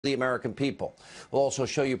the American people. We'll also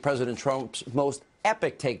show you President Trump's most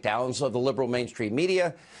epic takedowns of the liberal mainstream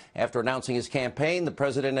media. After announcing his campaign, the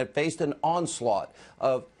president had faced an onslaught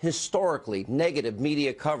of historically negative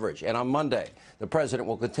media coverage. And on Monday, the president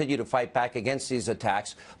will continue to fight back against these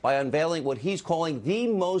attacks by unveiling what he's calling the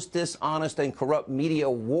most dishonest and corrupt media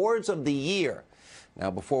awards of the year. Now,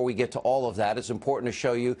 before we get to all of that, it's important to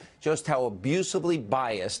show you just how abusively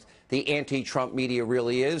biased the anti-Trump media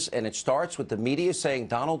really is. And it starts with the media saying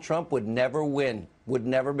Donald Trump would never win, would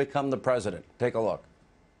never become the president. Take a look.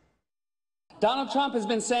 Donald Trump has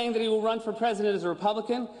been saying that he will run for president as a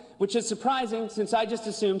Republican, which is surprising since I just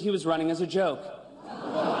assumed he was running as a joke.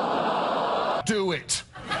 Do it.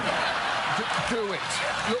 Do it.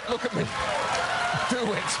 Look at me.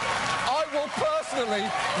 Do it. I will personally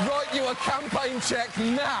write you a campaign check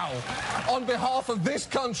now on behalf of this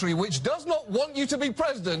country, which does not want you to be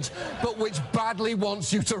president, but which badly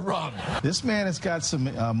wants you to run. This man has got some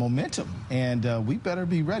momentum, and we better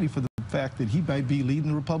be ready for the fact that he might be leading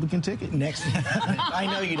the Republican ticket. Next, I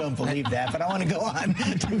know you don't believe that, but I want to go on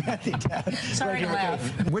to Sorry to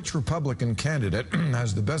laugh. Which Republican candidate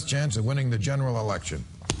has the best chance of winning the general election?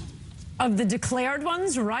 Of the declared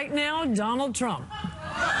ones right now, Donald Trump.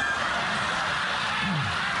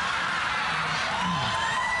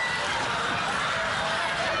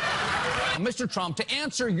 Mr. Trump, to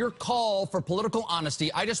answer your call for political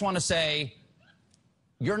honesty, I just want to say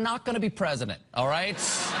you're not going to be president, all right?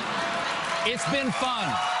 It's been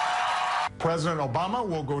fun. President Obama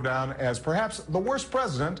will go down as perhaps the worst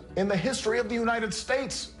president in the history of the United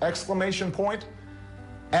States! Exclamation point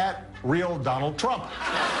at real Donald Trump.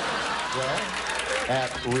 Well,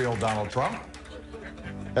 at real Donald Trump.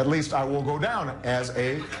 At least I will go down as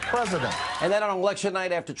a president. And then on election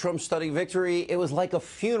night after Trump's stunning victory, it was like a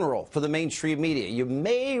funeral for the mainstream media. You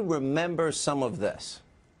may remember some of this.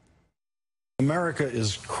 America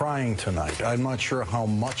is crying tonight. I'm not sure how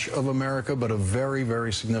much of America, but a very,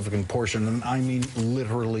 very significant portion, and I mean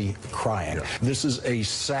literally crying. Yeah. This is a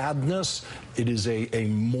sadness. It is a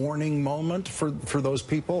mourning moment for those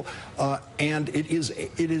people, and it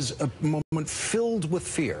is a moment filled with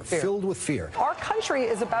fear. Filled with fear. Our country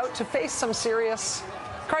is about to face some serious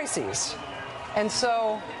crises, and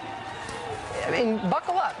so, I mean,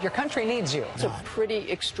 buckle up. Your country needs you. It's a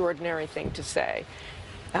pretty extraordinary thing to say.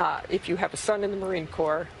 If you have a son in the Marine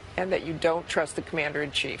Corps and that you don't trust the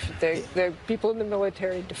commander-in-chief. The people in the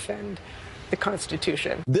military defend the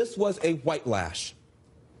Constitution. This was a white lash.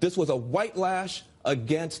 This was a white lash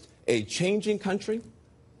against a changing country.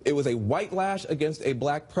 It was a white lash against a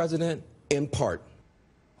black president in part.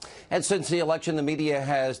 And since the election, the media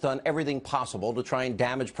has done everything possible to try and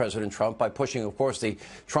damage President Trump by pushing, of course, the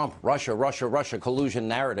Trump Russia collusion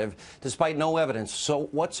narrative, despite no evidence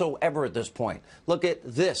whatsoever at this point. Look at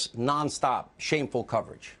this nonstop, shameful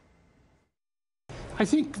coverage. I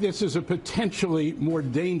think this is a potentially more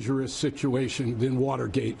dangerous situation than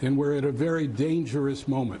Watergate, and we're at a very dangerous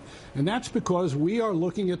moment. And that's because we are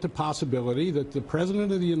looking at the possibility that the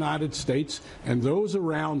President of the United States and those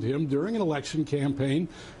around him during an election campaign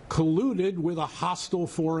colluded with a hostile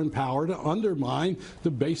foreign power to undermine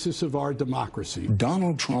the basis of our democracy.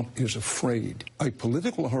 Donald Trump is afraid. A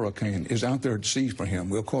political hurricane is out there at sea for him.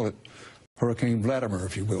 We'll call it Hurricane Vladimir,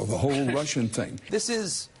 if you will, the whole Russian thing. This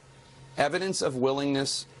is evidence of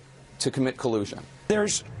willingness to commit collusion.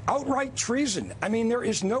 There's outright treason. I mean, there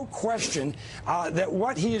is no question that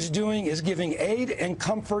what he is doing is giving aid and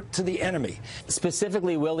comfort to the enemy.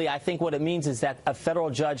 Specifically, Willie, I think what it means is that a federal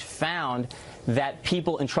judge found that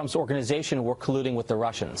people in Trump's organization were colluding with the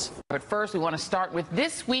Russians. But first, we want to start with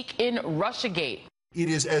This Week in Russiagate. It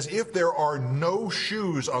is as if there are no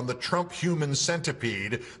shoes on the Trump human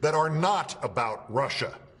centipede that are not about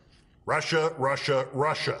Russia. Russia, Russia,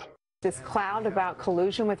 Russia. This cloud about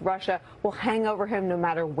collusion with Russia will hang over him no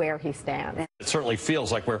matter where he stands. It certainly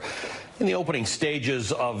feels like we're in the opening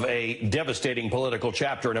stages of a devastating political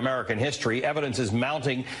chapter in American history. Evidence is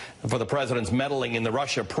mounting for the president's meddling in the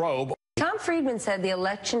Russia probe. Tom Friedman said the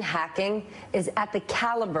election hacking is at the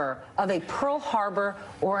caliber of a Pearl Harbor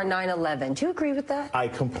or a 9/11. Do you agree with that? I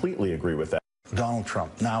completely agree with that. Donald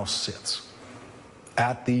Trump now sits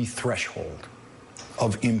at the threshold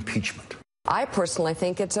of impeachment. I personally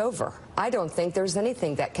think it's over. I don't think there's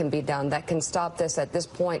anything that can be done that can stop this at this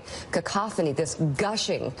point. Cacophony, this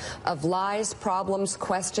gushing of lies, problems,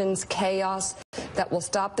 questions, chaos that will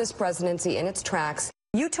stop this presidency in its tracks.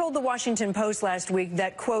 You told the Washington Post last week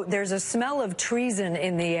that, quote, there's a smell of treason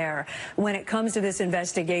in the air when it comes to this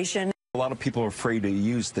investigation. A lot of people are afraid to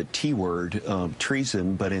use the T word,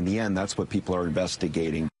 treason, but in the end, that's what people are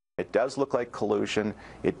investigating. It does look like collusion.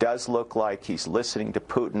 It does look like he's listening to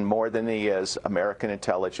Putin more than he is American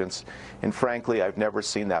intelligence. And frankly, I've never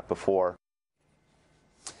seen that before.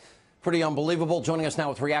 Pretty unbelievable. Joining us now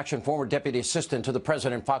with reaction, former deputy assistant to the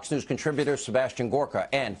president, Fox News contributor Sebastian Gorka,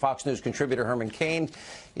 and Fox News contributor Herman Cain.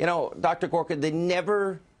 You know, Dr. Gorka, they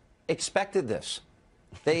never expected this.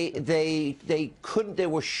 They couldn't. They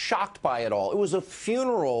were shocked by it all. It was a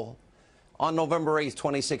funeral on November 8th,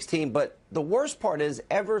 2016. But the worst part is,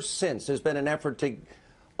 ever since, there's been an effort to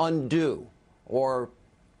undo or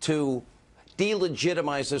to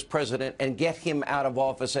delegitimize this president and get him out of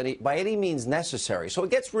office by any means necessary. So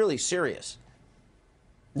it gets really serious.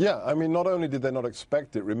 Yeah, I mean, not only did they not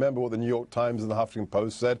expect it, remember what the New York Times and the Huffington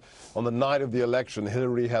Post said? On the night of the election,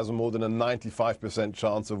 Hillary has more than a 95%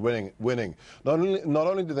 chance of winning. Not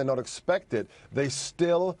only did they not expect it, they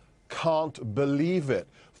still can't believe it.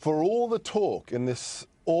 For all the talk in this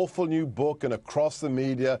awful new book and across the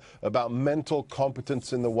media about mental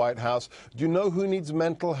competence in the White House, do you know who needs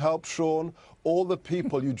mental help, Sean? All the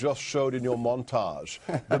people you just showed in your montage.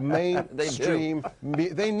 The mainstream,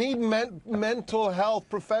 they need mental health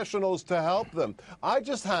professionals to help them. I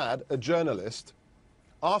just had a journalist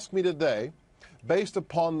ask me today, based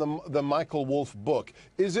upon the Michael Wolff book,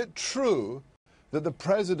 is it true that the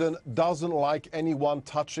president doesn't like anyone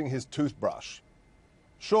touching his toothbrush?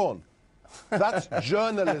 Sean, that's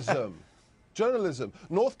journalism. Journalism.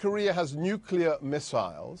 North Korea has nuclear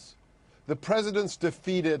missiles. The president's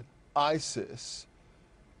defeated ISIS.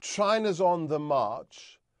 China's on the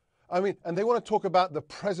march. I mean, and they want to talk about the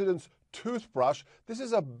president's toothbrush. This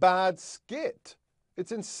is a bad skit.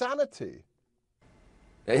 It's insanity.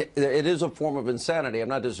 It is a form of insanity. I'm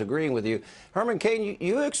not disagreeing with you. Herman Cain,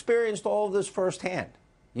 you experienced all of this firsthand.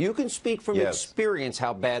 You can speak from experience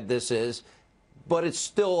how bad this is, but it's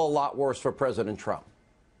still a lot worse for President Trump.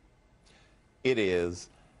 It is.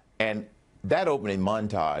 And that opening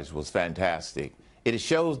montage was fantastic. It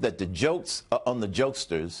shows that the jokes are on the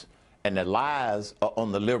jokesters and the lies are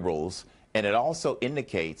on the liberals. And it also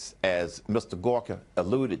indicates, as Mr. Gorka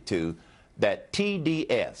alluded to, that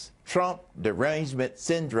TDS, Trump Derangement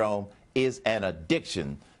Syndrome, is an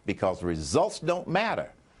addiction because results don't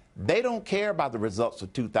matter. They don't care about the results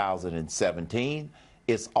of 2017.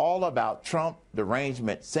 It's all about Trump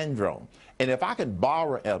Derangement Syndrome. And if I can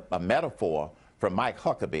borrow a metaphor from Mike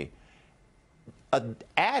Huckabee,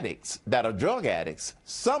 addicts that are drug addicts,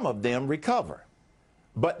 some of them recover.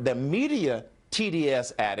 But the media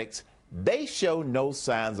TDS addicts, they show no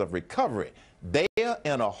signs of recovery. They're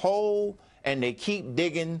in a hole and they keep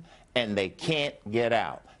digging and they can't get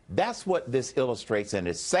out. That's what this illustrates, and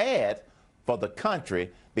it's sad for the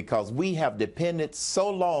country because we have depended so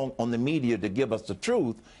long on the media to give us the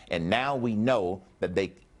truth, and now we know that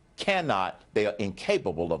they are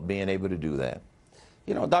incapable of being able to do that.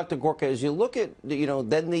 You know, Dr. Gorka, as you look at,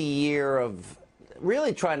 then the year of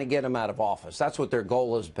really trying to get him out of office, that's what their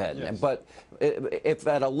goal has been. Yes. But if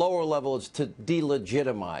at a lower level it's to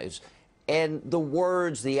delegitimize, and the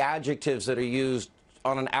words, the adjectives that are used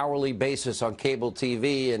on an hourly basis on cable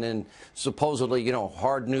TV and in supposedly,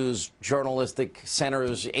 hard news journalistic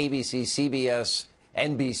centers, ABC, CBS,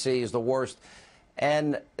 NBC is the worst,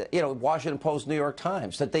 and, Washington Post, New York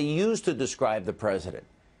Times, that they use to describe the president.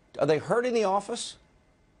 Are they hurting the office?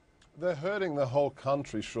 They're hurting the whole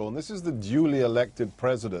country, Sean. This is the duly elected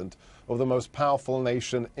president of the most powerful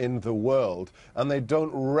nation in the world, and they don't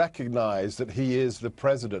recognize that he is the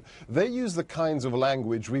president. They use the kinds of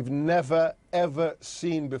language we've never, ever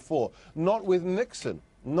seen before. Not with Nixon,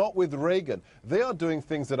 not with Reagan. They are doing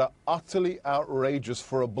things that are utterly outrageous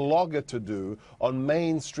for a blogger to do on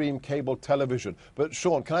mainstream cable television. But,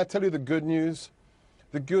 Sean, can I tell you the good news?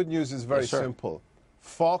 The good news is very simple.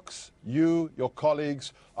 Fox, you, your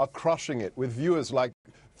colleagues, are crushing it with viewers like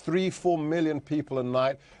 3-4 million people a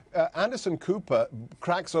night. Anderson Cooper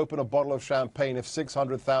cracks open a bottle of champagne if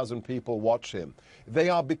 600,000 people watch him. They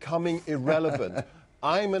are becoming irrelevant.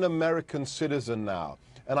 I'm an American citizen now,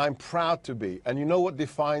 and I'm proud to be. And you know what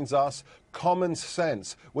defines us? Common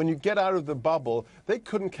sense. When you get out of the bubble, they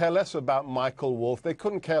couldn't care less about Michael Wolff. They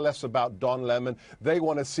couldn't care less about Don Lemon. They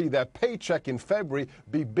want to see their paycheck in February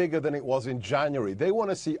be bigger than it was in January. They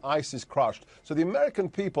want to see ISIS crushed. So the American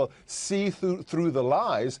people see through the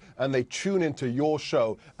lies, and they tune into your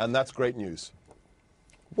show, and that's great news.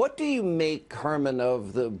 What do you make, Herman,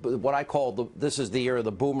 of what I call this is the year of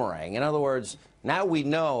the boomerang? In other words, now we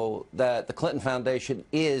know that the Clinton Foundation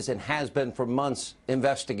is and has been for months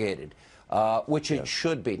investigated. which it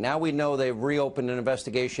should be. Now we know they've reopened an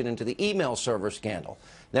investigation into the email server scandal.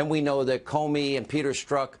 Then we know that Comey and Peter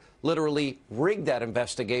Strzok literally rigged that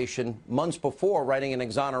investigation months before, writing an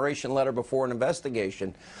exoneration letter before an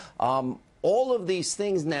investigation. All of these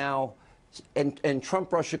things now, and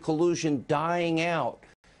Trump-Russia collusion dying out,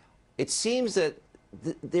 it seems that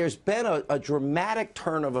there's been a dramatic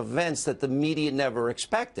turn of events that the media never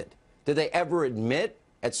expected. Did they ever admit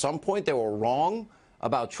at some point they were wrong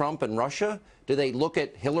about Trump and Russia? Do they look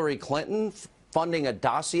at Hillary Clinton funding a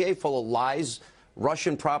dossier full of lies,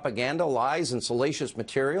 Russian propaganda, lies, and salacious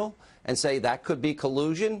material, and say that could be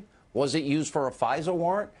collusion? Was it used for a FISA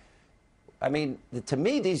warrant? I mean, to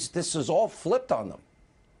me, this is all flipped on them.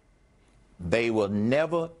 They will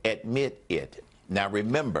never admit it. Now,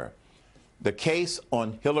 remember, the case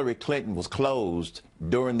on Hillary Clinton was closed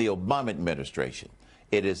during the Obama administration.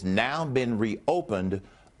 It has now been reopened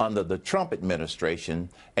under the Trump administration,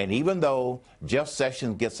 and even though Jeff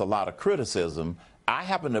Sessions gets a lot of criticism, I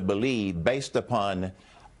happen to believe, based upon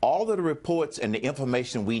all of the reports and the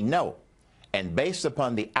information we know, and based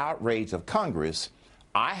upon the outrage of Congress,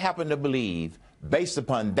 I happen to believe, based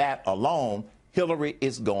upon that alone, Hillary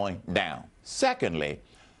is going down. Secondly,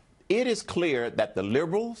 it is clear that the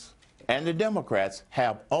liberals and the Democrats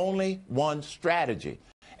have only one strategy,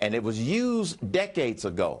 and it was used decades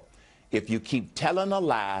ago. If you keep telling a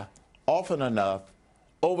lie often enough,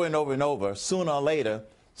 over and over and over, sooner or later,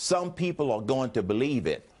 some people are going to believe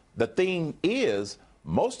it. The thing is,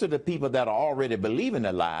 most of the people that are already believing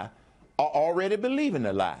the lie are already believing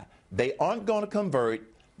the lie. They aren't going to convert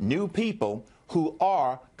new people who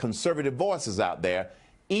are conservative voices out there,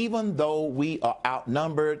 even though we are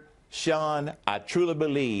outnumbered. Sean, I truly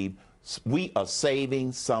believe we are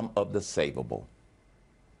saving some of the savable.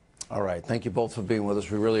 All right. Thank you both for being with us.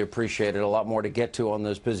 We really appreciate it. A lot more to get to on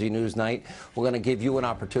this busy news night. We're going to give you an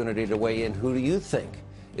opportunity to weigh in. Who do you think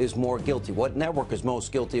is more guilty? What network is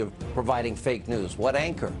most guilty of providing fake news? What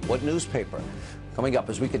anchor? What newspaper? Coming up,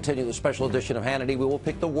 as we continue the special edition of Hannity, we will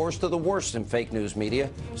pick the worst of the worst in fake news media.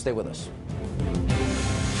 Stay with us.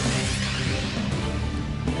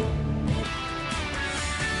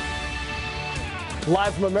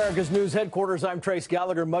 Live from America's News headquarters, I'm Trace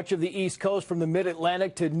Gallagher. Much of the East Coast from the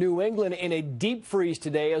Mid-Atlantic to New England in a deep freeze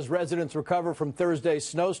today as residents recover from Thursday's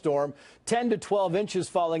snowstorm. 10 to 12 inches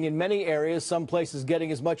falling in many areas, some places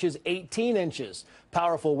getting as much as 18 inches.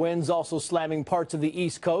 Powerful winds also slamming parts of the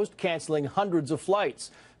East Coast, canceling hundreds of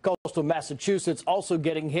flights. Coastal Massachusetts also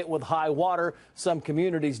getting hit with high water, some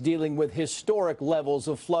communities dealing with historic levels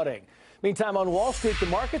of flooding. Meantime, on Wall Street, the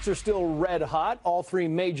markets are still red hot. All three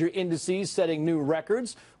major indices setting new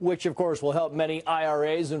records, which, of course, will help many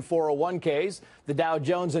IRAs and 401ks. The Dow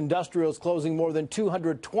Jones Industrials closing more than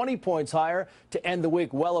 220 points higher to end the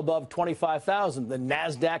week well above 25,000. The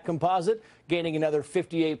NASDAQ Composite gaining another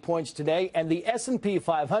 58 points today, and the S&P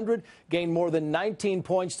 500 gained more than 19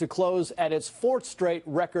 points to close at its fourth straight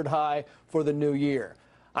record high for the new year.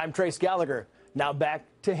 I'm Trace Gallagher. Now back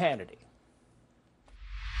to Hannity.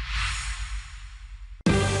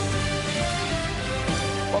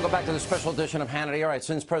 Welcome back to the special edition of Hannity. All right,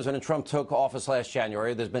 since President Trump took office last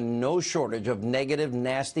January, there's been no shortage of negative,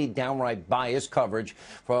 nasty, downright biased coverage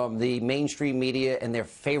from the mainstream media and their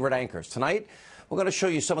favorite anchors. Tonight, we're going to show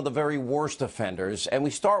you some of the very worst offenders, and we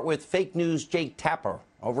start with fake news Jake Tapper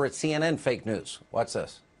over at CNN Fake News. Watch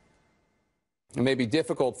this. It may be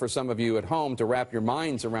difficult for some of you at home to wrap your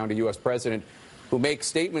minds around a U.S. president who makes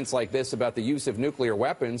statements like this about the use of nuclear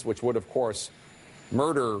weapons, which would, of course,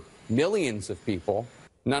 murder millions of people.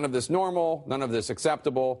 None of this normal, none of this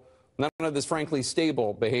acceptable, none of this, frankly,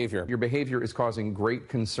 stable behavior. Your behavior is causing great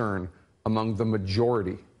concern among the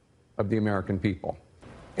majority of the American people.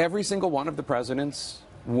 Every single one of the president's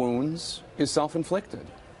wounds is self-inflicted.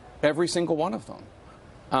 Every single one of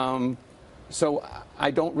them. So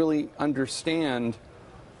I don't really understand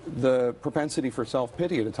the propensity for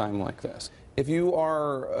self-pity at a time like this. If you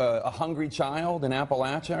are a hungry child in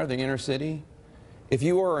Appalachia or the inner city, if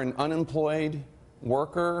you are an unemployed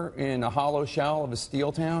worker in a hollow shell of a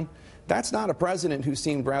steel town, that's not a president who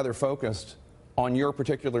seemed rather focused on your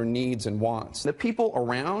particular needs and wants. The people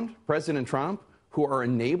around President Trump who are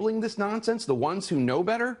enabling this nonsense, the ones who know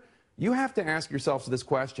better, you have to ask yourselves this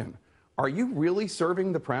question. Are you really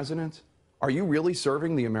serving the president? Are you really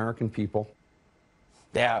serving the American people?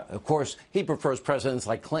 Yeah, of course, he prefers presidents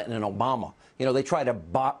like Clinton and Obama. You know, they try to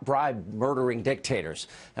bribe murdering dictators.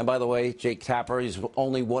 And by the way, Jake Tapper is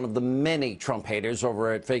only one of the many Trump haters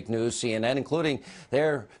over at Fake News CNN, including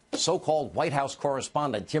their so-called White House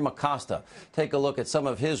correspondent, Jim Acosta. Take a look at some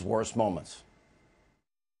of his worst moments.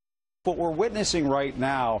 What we're witnessing right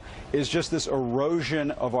now is just this erosion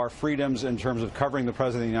of our freedoms in terms of covering the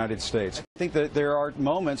President of the United States. I think that there are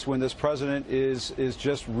moments when this president is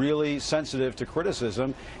just really sensitive to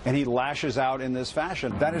criticism, and he lashes out in this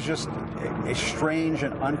fashion. That is just a strange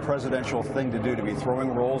and unpresidential thing to do, to be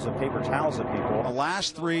throwing rolls of paper towels at people. The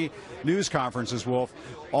last three news conferences, Wolf,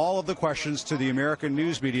 all of the questions to the American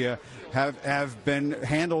news media have been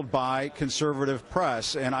handled by conservative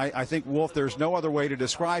press. And I think, Wolf, there's no other way to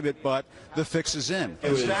describe it, but the fix is in.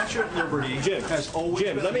 The Statue of Liberty has always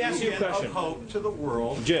been let me ask you a question. Of hope to the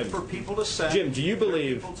world for people to send do you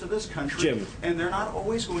believe people to this country, and they're not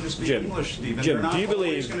always going to speak English, Stephen. Jim, they're not do you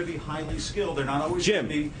always believe going to be highly skilled. They're not always going to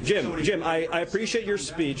be Jim, I appreciate your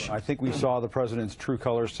speech. I think we saw the president's true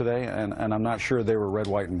colors today, and I'm not sure they were red,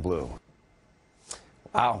 white, and blue.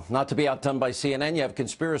 Wow, not to be outdone by CNN, you have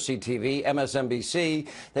Conspiracy TV, MSNBC.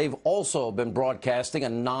 They've also been broadcasting a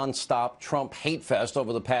nonstop Trump hate fest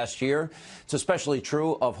over the past year. It's especially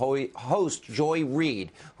true of host Joy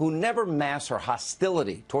Reid, who never masks her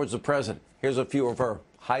hostility towards the president. Here's a few of her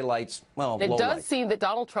highlights. Well, it does seem that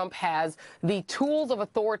Donald Trump has the tools of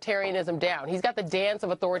authoritarianism down. He's got the dance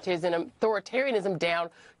of authoritarianism down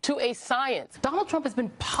to a science. Donald Trump has been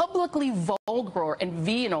publicly vulgar and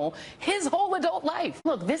venal his whole adult life.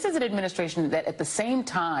 Look, this is an administration that at the same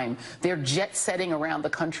time they're jet-setting around the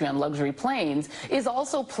country on luxury planes is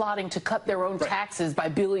also plotting to cut their own taxes by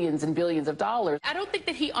billions and billions of dollars. I don't think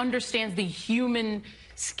that he understands the human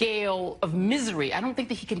scale of misery. I don't think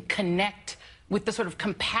that he can connect with the sort of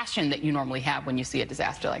compassion that you normally have when you see a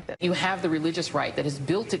disaster like this. You have the religious right that has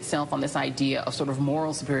built itself on this idea of sort of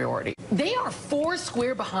moral superiority. They are four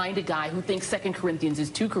square behind a guy who thinks 2 Corinthians is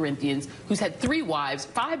 2 Corinthians, who's had 3 wives,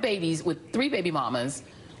 5 babies with 3 baby mamas.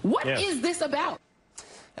 What is this about?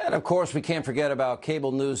 And, of course, we can't forget about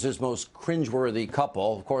cable news' most cringeworthy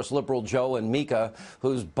couple. Of course, liberal Joe and Mika,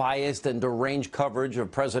 whose biased and deranged coverage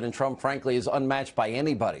of President Trump, frankly, is unmatched by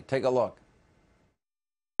anybody. Take a look.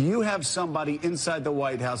 You have somebody inside the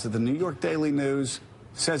White House that the New York Daily News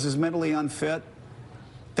says is mentally unfit,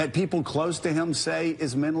 that people close to him say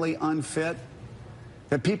is mentally unfit,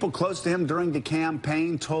 that people close to him during the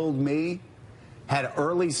campaign told me had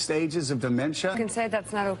early stages of dementia. You can say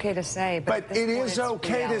that's not okay to say, but it is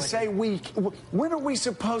okay to say. When are we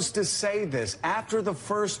supposed to say this? After the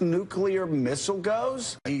first nuclear missile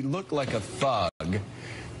goes? He looked like a thug.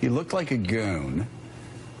 He looked like a goon.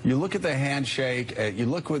 You look at the handshake. You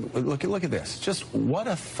look at this. Just what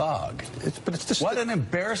a thug! What an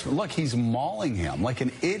embarrassment! Look, he's mauling him like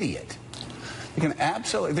an idiot. You can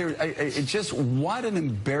absolutely. Just what an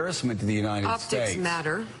embarrassment to the United States. Optics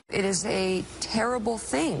matter. It is a terrible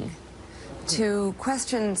thing to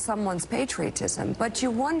question someone's patriotism, but you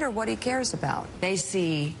wonder what he cares about. They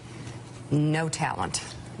see no talent.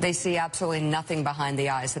 They see absolutely nothing behind the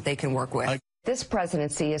eyes that they can work with. This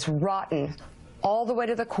presidency is rotten all the way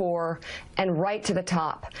to the core and right to the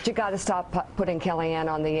top. You got to stop putting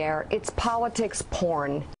Kellyanne on the air. It's politics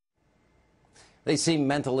porn. They seem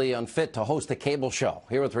mentally unfit to host a cable show.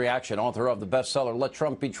 Here with reaction, author of the bestseller Let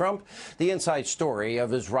Trump Be Trump, the inside story of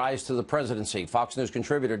his rise to the presidency. Fox News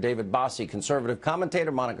contributor David Bossie, conservative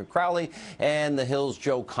commentator Monica Crowley, and The Hill's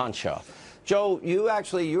Joe Concha. Joe, you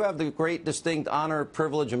have the great, distinct honor,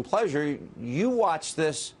 privilege, and pleasure. You watch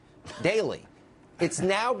this daily. It's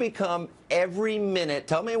now become every minute,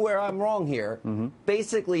 tell me where I'm wrong here,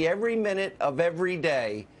 basically every minute of every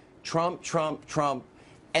day, Trump, Trump, Trump,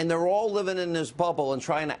 and they're all living in this bubble and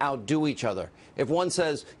trying to outdo each other. If one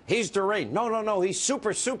says, he's deranged, no, he's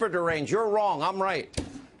super, super deranged, you're wrong, I'm right.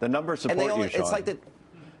 The numbers support you, Sean. It's like the...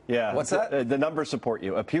 Yeah. What's that? The numbers support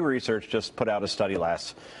you. Pew Research just put out a study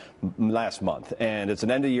last month, and it's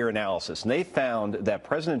an end-of-year analysis. And they found that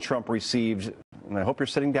President Trump received, and I hope you're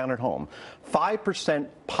sitting down at home, 5%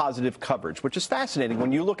 positive coverage, which is fascinating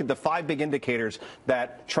when you look at the 5 big indicators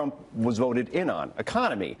that Trump was voted in on.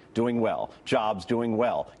 Economy, doing well. Jobs, doing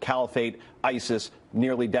well. Caliphate, ISIS,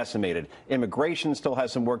 nearly decimated. Immigration still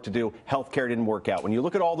has some work to do. Healthcare didn't work out. When you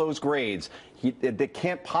look at all those grades, they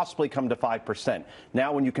can't possibly come to 5%.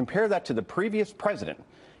 Now, when you compare that to the previous president,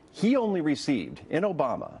 he only received, in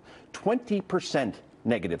Obama, 20%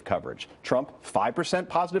 negative coverage. Trump, 5%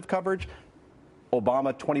 positive coverage.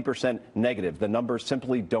 Obama, 20% negative. The numbers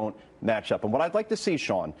simply don't match up. And what I'd like to see,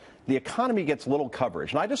 Sean, the economy gets little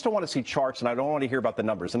coverage. And I just don't want to see charts, and I don't want to hear about the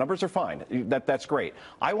numbers. The numbers are fine. That's great.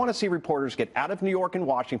 I want to see reporters get out of New York and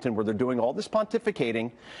Washington, where they're doing all this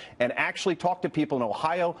pontificating, and actually talk to people in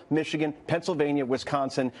Ohio, Michigan, Pennsylvania,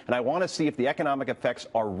 Wisconsin. And I want to see if the economic effects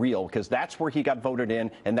are real, because that's where he got voted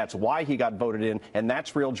in, and that's why he got voted in, and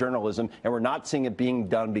that's real journalism. And we're not seeing it being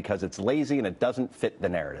done because it's lazy and it doesn't fit the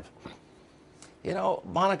narrative. You know,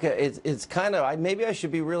 Monica, it's kind of, maybe I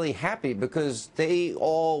should be really happy because they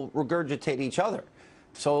all regurgitate each other.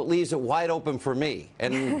 So it leaves it wide open for me.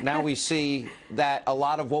 And now we see that a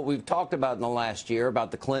lot of what we've talked about in the last year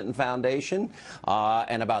about the Clinton Foundation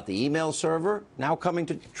and about the email server now coming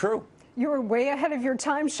to true. You were way ahead of your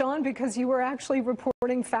time, Sean, because you were actually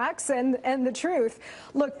reporting facts and the truth.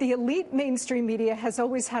 Look, the elite mainstream media has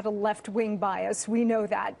always had a left-wing bias. We know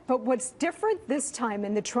that. But what's different this time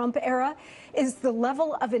in the Trump era is the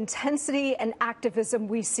level of intensity and activism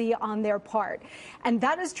we see on their part. And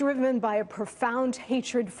that is driven by a profound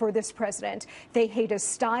hatred for this president. They hate his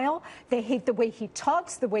style. They hate the way he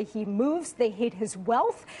talks, the way he moves. They hate his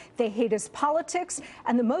wealth. They hate his politics.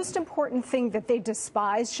 And the most important thing that they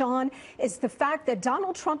despise, Sean, is the fact that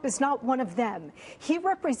Donald Trump is not one of them. He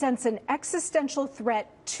represents an existential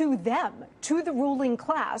threat to them, to the ruling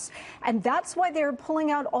class. And that's why they're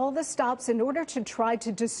pulling out all the stops in order to try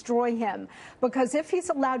to destroy him. Because if he's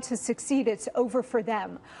allowed to succeed, it's over for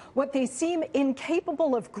them. What they seem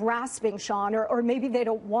incapable of grasping, Sean, or maybe they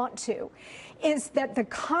don't want to, is that the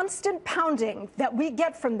constant pounding that we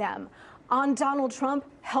get from them on Donald Trump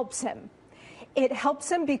helps him. It helps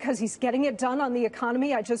him because he's getting it done on the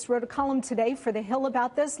economy. I just wrote a column today for The Hill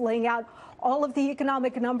about this, laying out all of the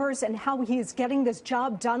economic numbers and how he is getting this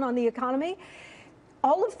job done on the economy.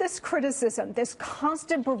 All of this criticism, this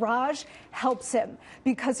constant barrage, helps him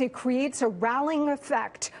because it creates a rallying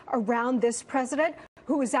effect around this president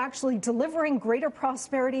who is actually delivering greater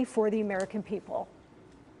prosperity for the American people.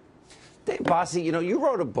 Dave Bossie, you know, you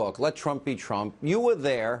wrote a book, Let Trump Be Trump. You were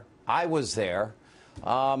there. I was there.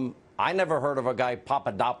 I never heard of a guy,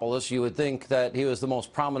 Papadopoulos. You would think that he was the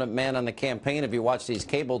most prominent man on the campaign if you watch these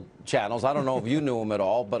cable channels. I don't know if you knew him at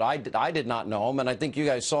all, but I did not know him, and I think you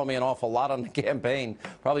guys saw me an awful lot on the campaign,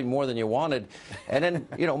 probably more than you wanted. And then,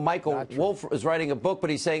 you know, Michael Wolff is writing a book, but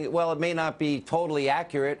he's saying, well, it may not be totally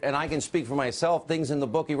accurate, and I can speak for myself. Things in the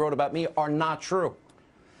book he wrote about me are not true.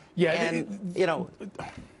 Yeah, and, you know.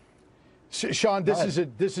 Sean, this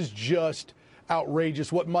is just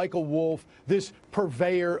outrageous what Michael Wolff, this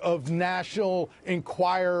purveyor of National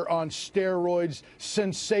Enquirer on steroids,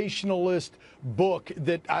 sensationalist book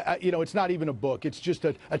that, you know, it's not even a book. It's just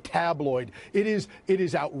a tabloid. It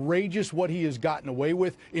is outrageous what he has gotten away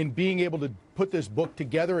with in being able to put this book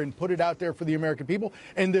together and put it out there for the American people.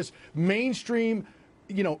 And this mainstream,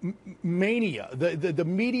 you know, mania, the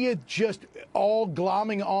media just all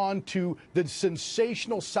glomming on to the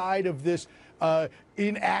sensational side of this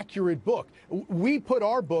inaccurate book. We put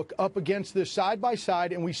our book up against this side by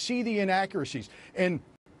side, and we see the inaccuracies. And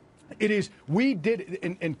it is, we did,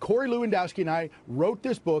 and Corey Lewandowski and I wrote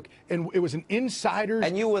this book, and it was an insider's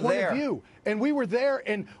and you were point there. of view. And we were there,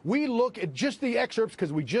 and we look at just the excerpts,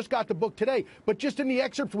 because we just got the book today, but just in the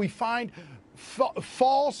excerpts we find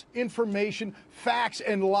false information, facts,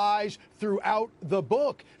 and lies throughout the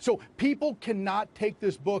book. So people cannot take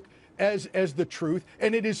this book as the truth,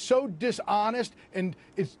 and it is so dishonest, and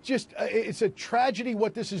it's just it's a tragedy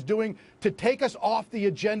what this is doing to take us off the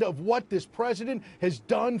agenda of what this president has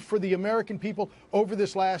done for the American people over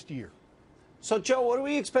this last year. So, Joe, what do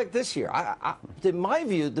we expect this year? In my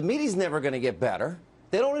view, the media's never going to get better.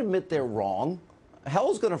 They don't admit they're wrong.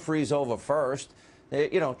 Hell's going to freeze over first.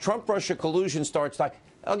 You know, Trump-Russia collusion starts. I'll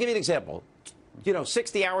give you an example. You know,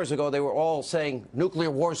 60 hours ago, they were all saying nuclear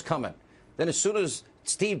war's coming. Then as soon as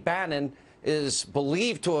Steve Bannon is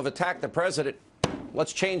believed to have attacked the president,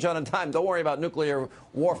 let's change on a dime. Don't worry about nuclear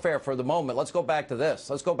warfare for the moment. Let's go back to this.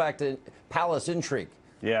 Let's go back to palace intrigue.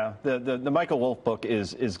 Yeah, the Michael Wolff book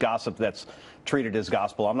is gossip that's treated as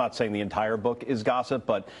gospel. I'm not saying the entire book is gossip,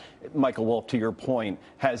 but Michael Wolff, to your point,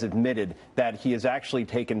 has admitted that he has actually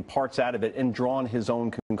taken parts out of it and drawn his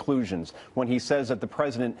own conclusions. When he says that the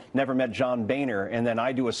president never met John Boehner, and then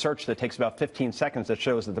I do a search that takes about 15 seconds that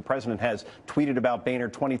shows that the president has tweeted about Boehner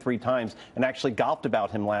 23 times and actually golfed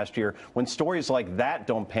about him last year. When stories like that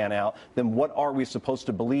don't pan out, then what are we supposed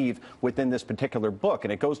to believe within this particular book?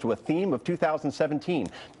 And it goes to a theme of 2017,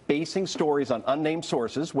 basing stories on unnamed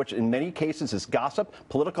sources, which in many cases is gossip,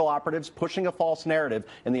 political operatives pushing a false narrative,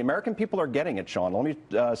 and the American people are getting it, Sean. Let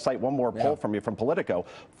me cite one more poll from you from Politico.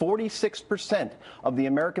 46% of the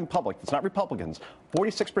American public, it's not Republicans,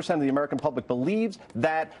 46% of the American public believes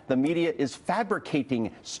that the media is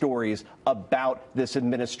fabricating stories about this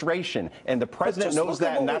administration. And the president knows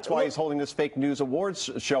that, and that's why he's holding this fake news awards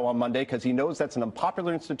show on Monday, because he knows that's an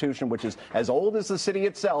unpopular institution, which is as old as the city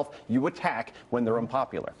itself. You attack when they're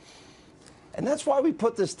unpopular. And that's why we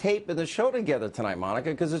put this tape and the show together tonight, Monica,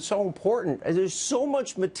 because it's so important. There's so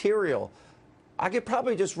much material. I could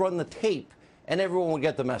probably just run the tape and everyone would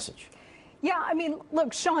get the message. Yeah, I mean,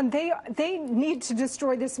 look, Sean, they need to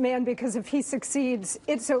destroy this man because if he succeeds,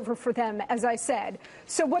 it's over for them, as I said.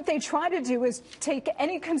 So what they try to do is take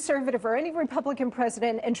any conservative or any Republican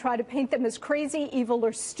president and try to paint them as crazy, evil,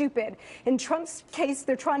 or stupid. In Trump's case,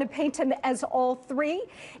 they're trying to paint him as all three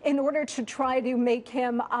in order to try to make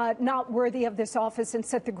him not worthy of this office and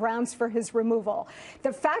set the grounds for his removal.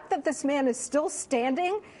 The fact that this man is still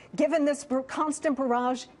standing, given this constant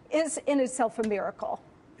barrage, is in itself a miracle.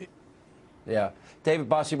 Yeah. David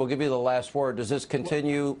Bossie will give you the last word. Does this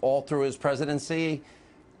continue all through his presidency?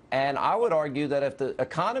 And I would argue that if the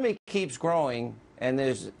economy keeps growing and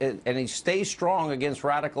he stays strong against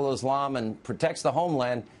radical Islam and protects the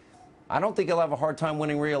homeland, I don't think he'll have a hard time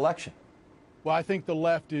winning re-election. Well, I think the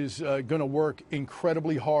left is going to work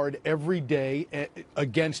incredibly hard every day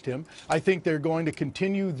against him. I think they're going to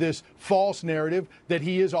continue this false narrative that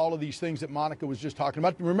he is all of these things that Monica was just talking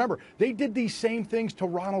about. Remember, they did these same things to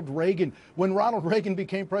Ronald Reagan. When Ronald Reagan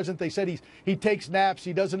became president, they said he takes naps,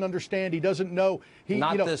 he doesn't understand, he doesn't know.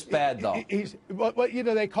 Not this bad, though.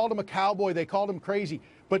 They called him a cowboy, they called him crazy.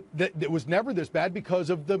 But it was never this bad because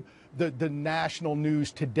of the national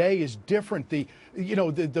news today is different. The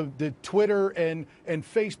Twitter and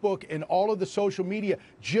Facebook and all of the social media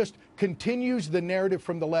just continues the narrative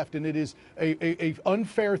from the left, and it is a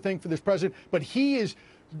unfair thing for this president. But he is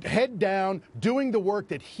head down doing the work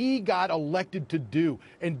that he got elected to do,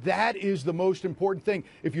 and that is the most important thing.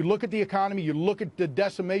 If you look at the economy, you look at the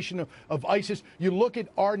decimation of ISIS, you look at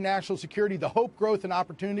our national security, the hope, growth, and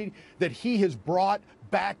opportunity that he has brought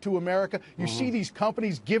back to America. You see these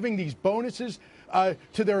companies giving these bonuses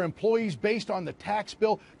to their employees based on the tax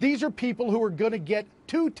bill. These are people who are going to get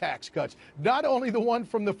 2 tax cuts, not only the one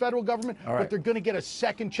from the federal government, but they're going to get a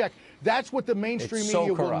second check. That's what the mainstream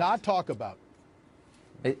media will not talk about.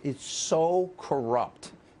 It's so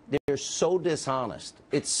corrupt. They're so dishonest.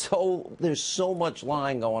 There's so much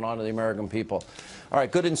lying going on to the American people. All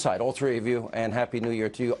right, good insight, all three of you, and Happy New Year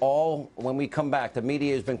to you all. When we come back, the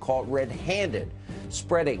media has been caught red-handed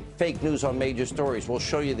spreading fake news on major stories. We'll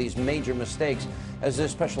show you these major mistakes as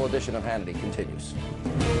this special edition of Hannity continues.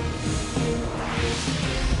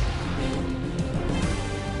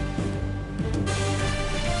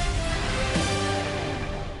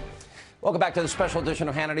 Welcome back to the special edition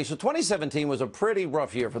of Hannity. So 2017 was a pretty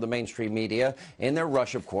rough year for the mainstream media in their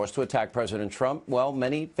rush, of course, to attack President Trump. Well,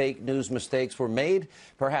 many fake news mistakes were made.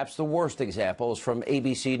 Perhaps the worst example is from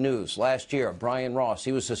ABC News. Last year, Brian Ross,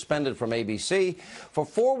 he was suspended from ABC for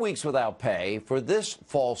 4 weeks without pay for this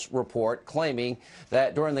false report claiming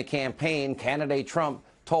that during the campaign, candidate Trump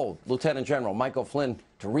told Lieutenant General Michael Flynn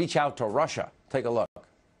to reach out to Russia. Take a look.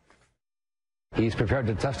 He's prepared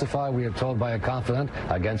to testify, we are told by a confidant,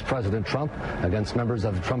 against President Trump, against members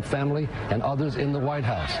of the Trump family, and others in the White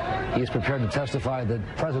House. He is prepared to testify that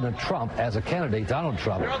President Trump, as a candidate, Donald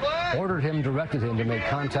Trump, directed him to make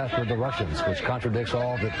contact with the Russians, which contradicts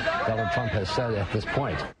all that Donald Trump has said at this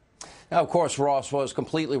point. Now, of course, Ross was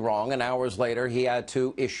completely wrong, and hours later, he had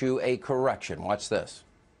to issue a correction. Watch this.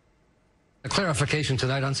 A clarification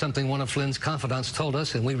tonight on something one of Flynn's confidants told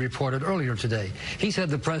us, and we reported earlier today. He said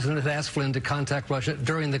the president had asked Flynn to contact Russia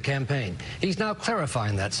during the campaign. He's now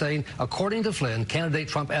clarifying that, saying, according to Flynn, candidate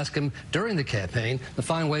Trump asked him during the campaign to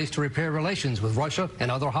find ways to repair relations with Russia and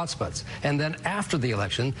other hotspots. And then after the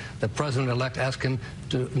election, the president-elect asked him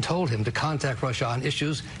and told him to contact Russia on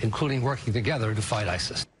issues, including working together to fight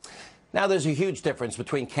ISIS. Now, there's a huge difference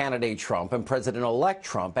between candidate Trump and President-elect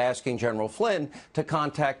Trump asking General Flynn to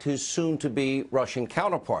contact his soon-to-be Russian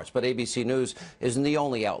counterparts. But ABC News isn't the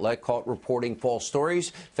only outlet caught reporting false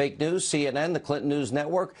stories. Fake news, CNN, the Clinton News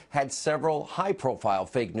Network had several high-profile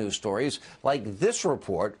fake news stories, like this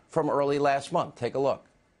report from early last month. Take a look.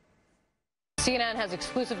 CNN has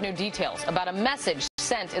exclusive new details about a message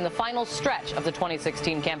sent in the final stretch of the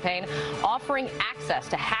 2016 campaign offering access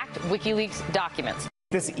to hacked WikiLeaks documents.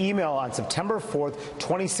 This email on September 4th,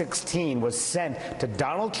 2016 was sent to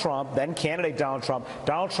Donald Trump, then candidate Donald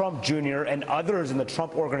Trump Jr., and others in the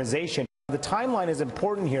Trump organization. The timeline is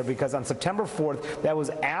important here because on September 4th, that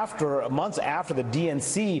was months after the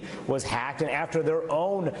DNC was hacked and after their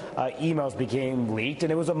own emails became leaked.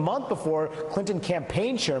 And it was a month before Clinton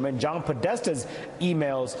campaign chairman John Podesta's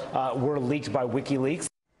emails were leaked by WikiLeaks.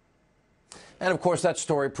 And, of course, that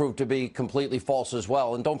story proved to be completely false as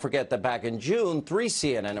well. And don't forget that back in June, 3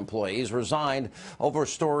 CNN employees resigned over a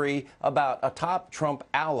story about a top Trump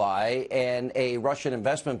ally and a Russian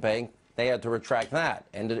investment bank. They had to retract that.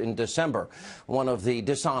 And in December, one of the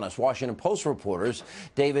dishonest Washington Post reporters,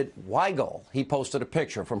 David Weigel, he posted a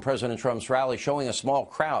picture from President Trump's rally showing a small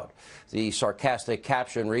crowd. The sarcastic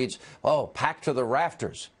caption reads, "Oh, packed to the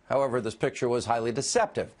rafters." However, this picture was highly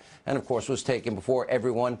deceptive and, of course, was taken before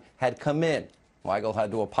everyone had come in. Weigel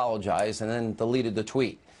had to apologize and then deleted the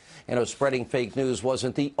tweet. You know, spreading fake news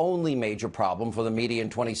wasn't the only major problem for the media in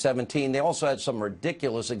 2017. They also had some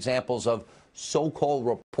ridiculous examples of so-called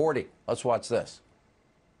reporting. Let's watch this.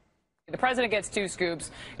 The president gets 2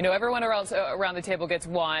 scoops. You know, everyone else around the table gets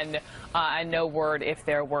 1, and no word if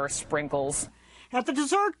there were sprinkles. At the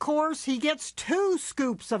dessert course, he gets 2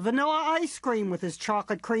 scoops of vanilla ice cream with his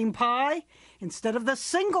chocolate cream pie instead of the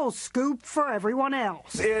single scoop for everyone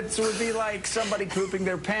else. It would be like somebody pooping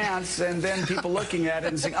their pants and then people looking at it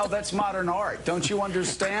and saying, oh, that's modern art. Don't you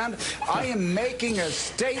understand? I am making a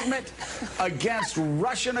statement against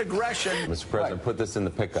Russian aggression. Mr. President, put this in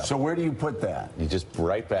the pickup. So where do you put that? You just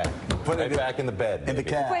right back. Put it back in the bed. In the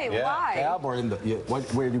cab. Wait, why? Cab or in the,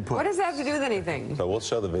 where do you put it? What does that have to do with anything? So we'll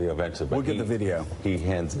show the video eventually. But We'll get the video. He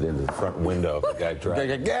hands it into the front window of the guy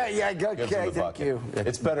driving. Yeah, okay, thank you.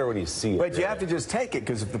 It's better when you see it. But you have to just take it,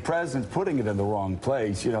 because if the president's putting it in the wrong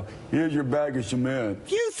place, you know, here's your bag of cement.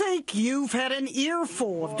 You think you've had an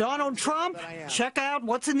earful of Donald Trump? Check out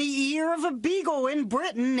what's in the ear of a beagle in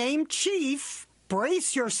Britain named Chief.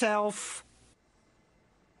 Brace yourself.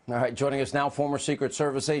 All right, joining us now, former Secret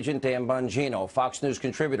Service agent Dan Bongino, Fox News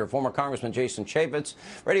contributor, former Congressman Jason Chaffetz,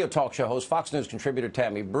 radio talk show host, Fox News contributor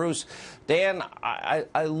Tammy Bruce. Dan,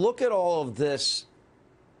 I look at all of this.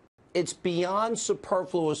 It's beyond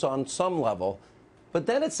superfluous on some level, but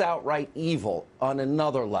then it's outright evil on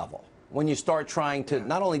another level when you start trying to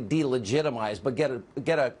not only delegitimize, but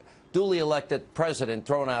get a duly elected president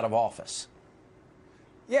thrown out of office.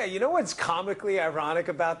 Yeah, you know what's comically ironic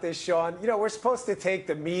about this, Sean? You know, we're supposed to take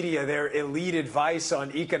the media, their elite advice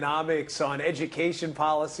on economics, on education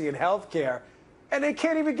policy and healthcare, and they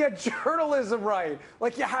can't even get journalism right.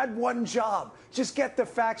 Like, you had one job. Just get the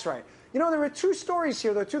facts right. You know, there are 2 stories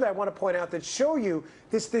here, though, too, that I want to point out that show you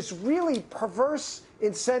this really perverse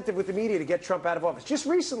incentive with the media to get Trump out of office. Just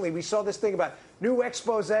recently, we saw this thing about new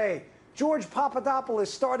expose. George Papadopoulos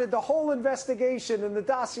started the whole investigation and the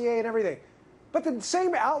dossier and everything. But the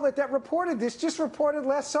same outlet that reported this just reported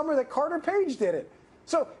last summer that Carter Page did it.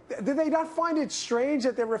 So did they not find it strange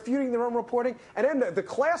that they're refuting their own reporting? And then the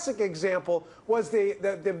classic example was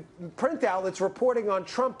the print outlets reporting on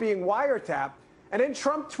Trump being wiretapped. And then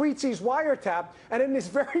Trump tweets he's wiretapped, and then these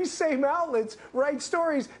very same outlets write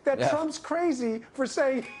stories that Trump's crazy for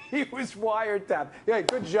saying he was wiretapped. Yeah,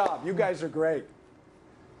 good job. You guys are great.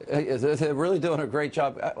 They're really doing a great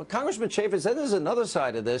job. Congressman Chaffetz, there's another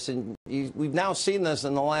side of this, and we've now seen this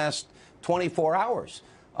in the last 24 hours.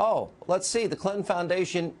 Oh, let's see. The Clinton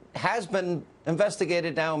Foundation has been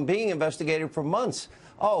investigated now and being investigated for months.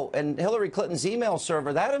 Oh, and Hillary Clinton's email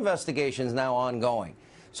server, that investigation is now ongoing.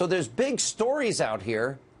 So there's big stories out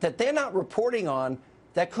here that they're not reporting on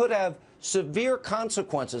that could have severe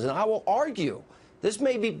consequences. And I will argue this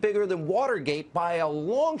may be bigger than Watergate by a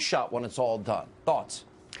long shot when it's all done. Thoughts?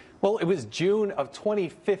 Well, it was June of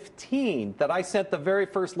 2015 that I sent the very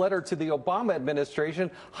first letter to the Obama administration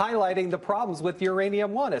highlighting the problems with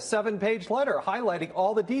Uranium One, a 7-page letter highlighting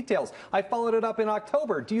all the details. I followed it up in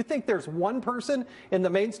October. Do you think there's one person in the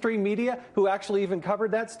mainstream media who actually even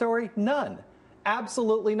covered that story? None.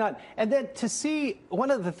 Absolutely none. And then to see, one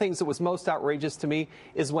of the things that was most outrageous to me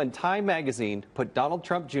is when Time magazine put Donald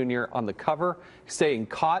Trump Jr. on the cover saying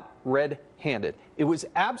caught red-handed. It was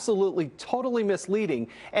absolutely totally misleading.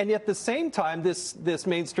 And at the same time, this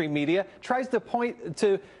mainstream media tries to point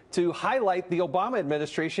to highlight the Obama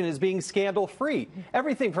administration as being scandal-free.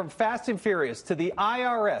 Everything from Fast and Furious to the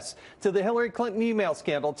IRS to the Hillary Clinton email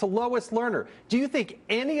scandal to Lois Lerner. Do you think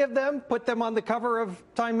any of them put them on the cover of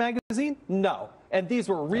Time magazine? No. And these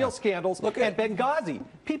were real scandals. Look at Benghazi.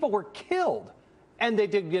 People were killed, and they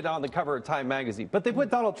did get on the cover of Time magazine. But they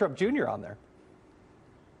put Donald Trump Jr. on there.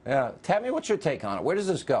 Yeah, Tammy, what's your take on it? Where does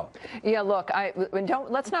this go? Yeah, look,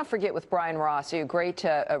 let's not forget with Brian Ross, a great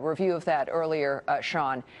review of that earlier,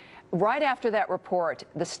 Sean. Right after that report,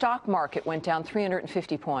 the stock market went down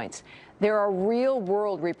 350 points. There are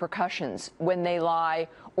real-world repercussions when they lie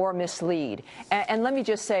or mislead. And let me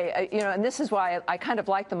just say, and this is why I kind of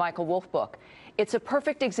like the Michael Wolff book. It's a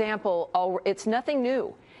perfect example. It's nothing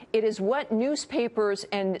new. It is what newspapers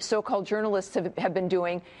and so-called journalists have been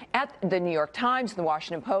doing at the New York Times and the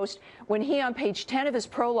Washington Post when he, on page 10 of his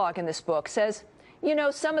prologue in this book, says, you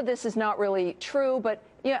know, some of this is not really true, but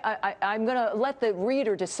yeah, I'm going to let the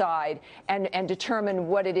reader decide and determine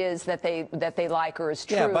what it is that they like or is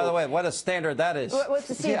true. Yeah, by the way, what a standard that is. Well,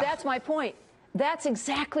 see, that's my point. That's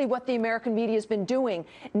exactly what the American media has been doing.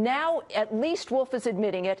 Now, at least Wolff is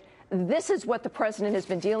admitting it. This is what the president has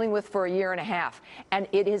been dealing with for a year and a half. And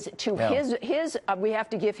it is to his we have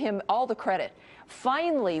to give him all the credit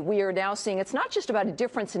finally, we are now seeing it's not just about a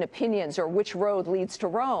difference in opinions or which road leads to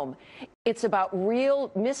Rome. It's about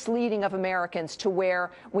real misleading of Americans to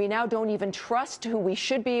where we now don't even trust who we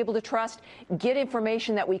should be able to trust, get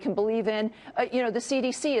information that we can believe in. You know, the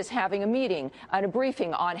CDC is having a meeting and a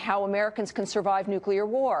briefing on how Americans can survive nuclear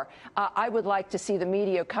war. I would like to see the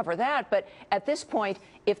media cover that. But at this point,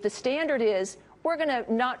 if the standard is we're going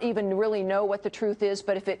to not even really know what the truth is,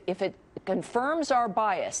 but if it confirms our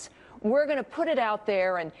bias, we're going to put it out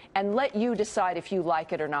there and let you decide if you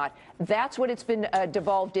like it or not. That's what it's been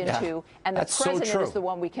devolved into. Yeah, and the president is the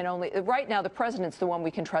one we can right now, the president's the one we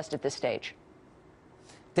can trust at this stage.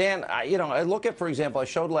 Dan, you know, I look at, for example, I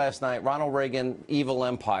showed last night Ronald Reagan, Evil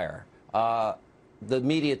Empire. The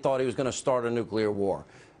media thought he was going to start a nuclear war.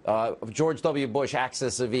 George W. Bush,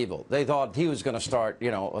 Axis of Evil. They thought he was going to start, you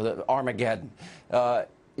know, Armageddon.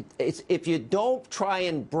 If you don't try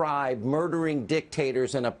and bribe murdering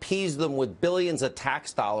dictators and appease them with billions of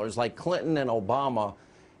tax dollars like Clinton and Obama,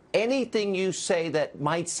 anything you say that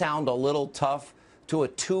might sound a little tough to a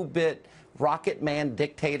two-bit rocket man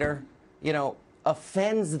dictator, you know,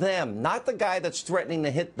 offends them, not the guy that's threatening to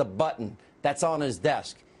hit the button that's on his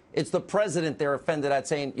desk. It's the president they're offended at,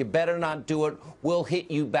 saying, you better not do it. We'll hit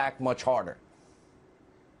you back much harder.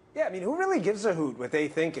 Yeah, I mean, who really gives a hoot what they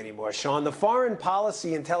think anymore, Sean? The foreign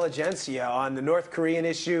policy intelligentsia on the North Korean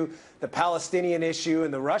issue, the Palestinian issue,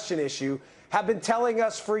 and the Russian issue have been telling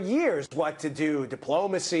us for years what to do.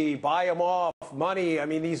 Diplomacy, buy them off, money. I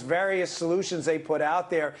mean, these various solutions they put out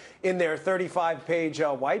there in their 35-page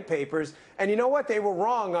white papers. And you know what? They were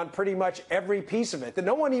wrong on pretty much every piece of it.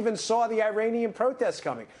 No one even saw the Iranian protests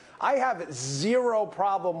coming. I have zero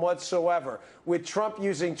problem whatsoever with Trump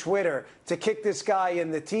using Twitter to kick this guy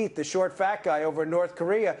in the teeth, the short, fat guy over in North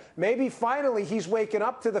Korea. Maybe finally he's waking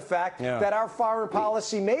up to the fact that our foreign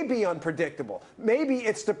policy may be unpredictable. Maybe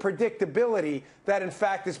it's the predictability that, in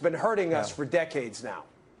fact, has been hurting us for decades now.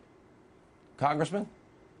 Congressman?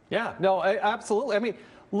 Yeah, no, absolutely. I mean,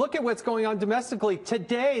 look at what's going on domestically.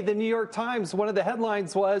 Today, the New York Times, one of the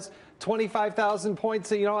headlines was 25,000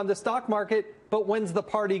 points, you know, on the stock market. But when's the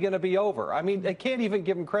party going to be over? I mean, they can't even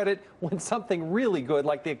give him credit when something really good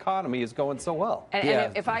like the economy is going so well.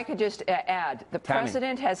 And if I could just add, the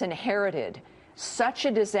president has inherited such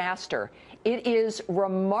a disaster. It is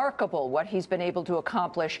remarkable what he's been able to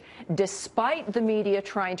accomplish despite the media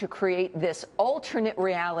trying to create this alternate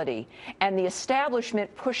reality and the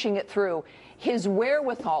establishment pushing it through. His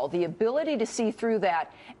wherewithal, the ability to see through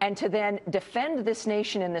that and to then defend this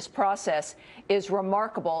nation in this process is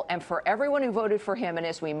remarkable. And for everyone who voted for him, and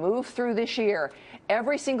as we move through this year,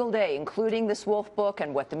 every single day, including this Wolf book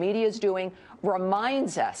and what the media is doing,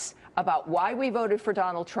 reminds us about why we voted for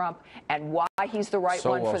Donald Trump and why he's the right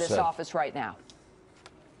one for this office right now.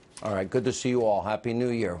 All right, good to see you all. Happy New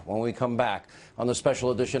Year. When we come back on the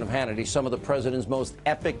special edition of Hannity, some of the president's most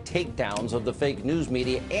epic takedowns of the fake news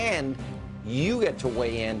media, and you get to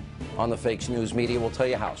weigh in on the fake news media. We'll tell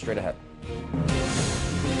you how. Straight ahead.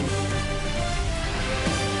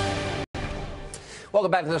 Welcome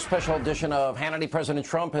back to the special edition of Hannity. President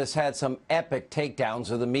Trump has had some epic takedowns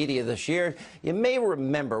of the media this year. You may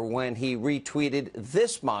remember when he retweeted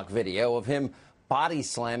this mock video of him body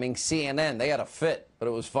slamming CNN. They had a fit, but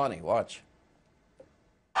it was funny. Watch.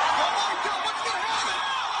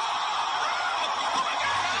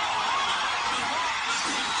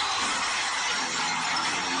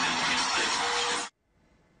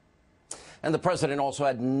 And the president also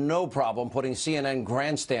had no problem putting CNN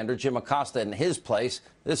grandstander Jim Acosta in his place.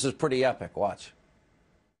 This is pretty epic. Watch.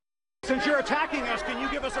 Since you're attacking us, can you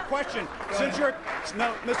give us a question? Since you're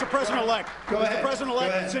Mr. President-elect, Mr.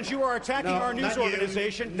 President-elect, since you are attacking our news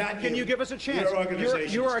organization, can you give us a chance?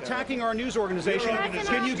 You are attacking our news organization.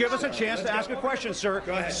 Can you give us a chance to ask a question, sir?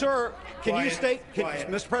 Sir, can you state,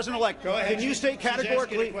 Mr. President-elect, can you state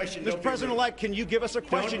categorically, Mr. President-elect, can you give us a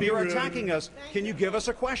question? You're attacking us. Can you give us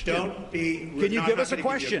a question? Can you give us a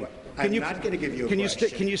question? I'm not going to give you a question.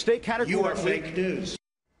 Can you state categorically? You are fake news.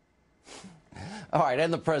 All right,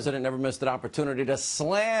 and the president never missed an opportunity to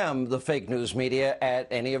slam the fake news media at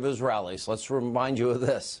any of his rallies. Let's remind you of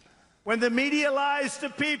this. When the media lies to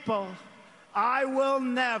people, I will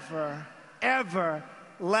never, ever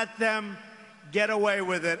let them get away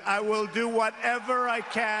with it. I will do whatever I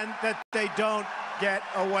can that they don't get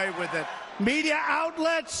away with it. Media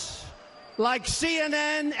outlets like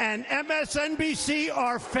CNN and MSNBC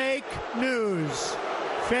are fake news.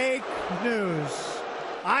 Fake news.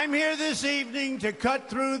 I'm here this evening to cut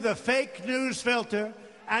through the fake news filter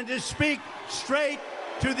and to speak straight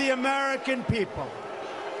to the American people.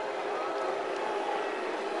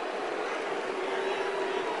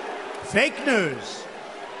 Fake news.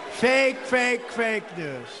 Fake, fake, fake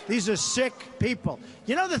news. These are sick people.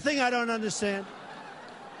 You know the thing I don't understand?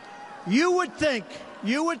 You would think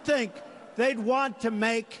they'd want to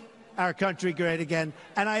make our country great again,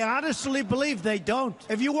 and I honestly believe they don't.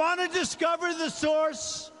 If you want to discover the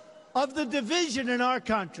source of the division in our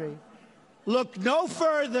country, look no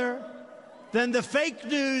further than the fake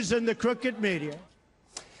news and the crooked media.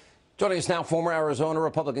 Joining us now, former Arizona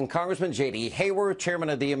Republican Congressman J.D. Hayward, chairman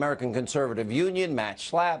of the American Conservative Union, Matt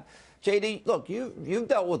Schlapp. J.D., look, you've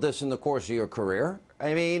dealt with this in the course of your career.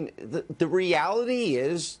 I mean, the reality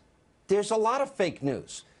is there's a lot of fake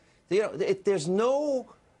news. You know, there's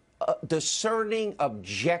no discerning,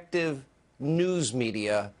 objective news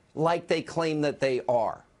media like they claim that they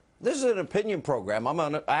are. This is an opinion program. I'm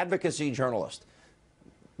an advocacy journalist.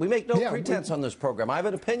 We make no pretense on this program. I have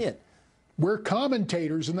an opinion. We're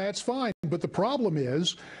commentators, and that's fine. But the problem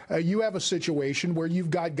is you have a situation where you've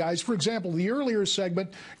got guys, for example, the earlier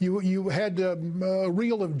segment, you had a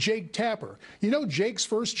reel of Jake Tapper. You know Jake's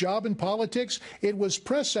first job in politics? It was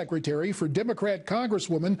press secretary for Democrat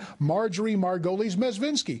Congresswoman Marjorie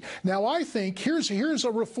Margolis-Mezvinsky. Now, I think here's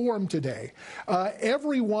a reform today.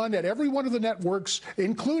 Everyone at every one of the networks,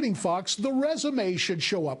 including Fox, the resume should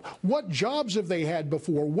show up. What jobs have they had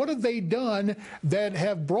before? What have they done that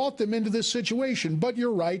have brought them into this situation? But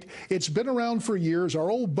you're right. It's been around for years. Our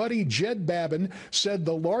old buddy Jed Babin said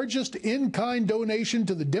the largest in-kind donation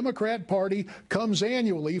to the Democrat Party comes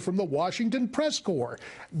annually from the Washington Press Corps.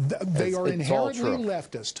 They are inherently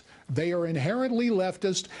leftist. They are inherently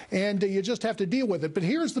leftist, and you just have to deal with it. But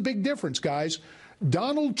here's the big difference, guys.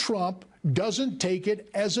 Donald Trump doesn't take it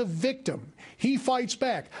as a victim. He fights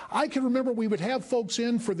back. I can remember we would have folks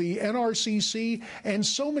in for the NRCC, and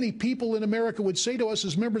so many people in America would say to us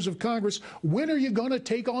as members of Congress, when are you going to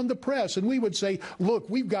take on the press? And we would say, look,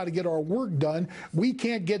 we've got to get our work done. We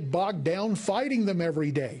can't get bogged down fighting them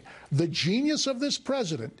every day. The genius of this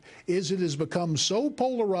president is it has become so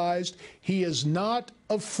polarized, he is not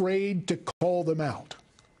afraid to call them out.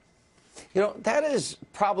 You know, that is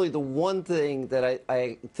probably the one thing that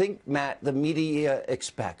I think, Matt, the media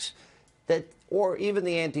expects, that, or even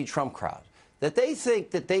the anti-Trump crowd, that they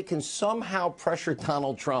think that they can somehow pressure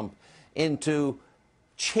Donald Trump into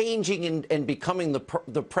changing and becoming the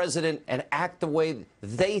president and act the way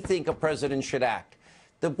they think a president should act.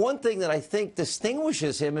 The one thing that I think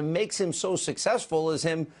distinguishes him and makes him so successful is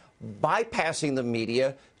him bypassing the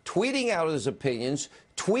media, tweeting out his opinions,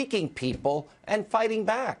 tweaking people, and fighting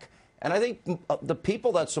back. And I think the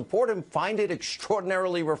people that support him find it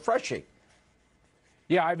extraordinarily refreshing.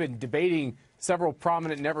 Yeah, I've been debating several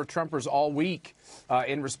prominent Never-Trumpers all week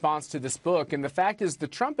in response to this book. And the fact is the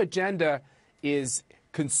Trump agenda is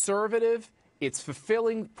conservative. It's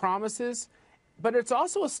fulfilling promises. But it's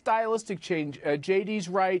also a stylistic change. JD's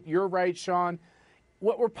right. You're right, Sean.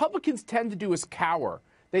 What Republicans tend to do is cower.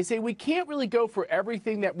 They say we can't really go for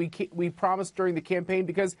everything that we promised during the campaign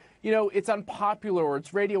because, you know, it's unpopular or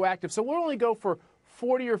it's radioactive. So we'll only go for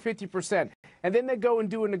 40 or 50%. And then they go and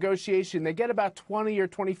do a negotiation. They get about 20 or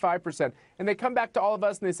 25%. And they come back to all of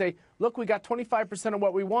us and they say, look, we got 25% of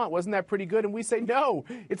what we want. Wasn't that pretty good? And we say, no,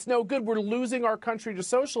 it's no good. We're losing our country to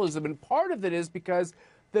socialism. And part of it is because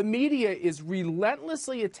the media is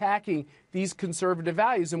relentlessly attacking these conservative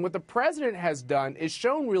values. And what the president has done is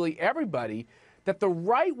shown really everybody that the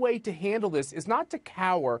right way to handle this is not to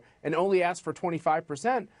cower and only ask for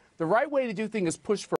 25%. The right way to do things is push for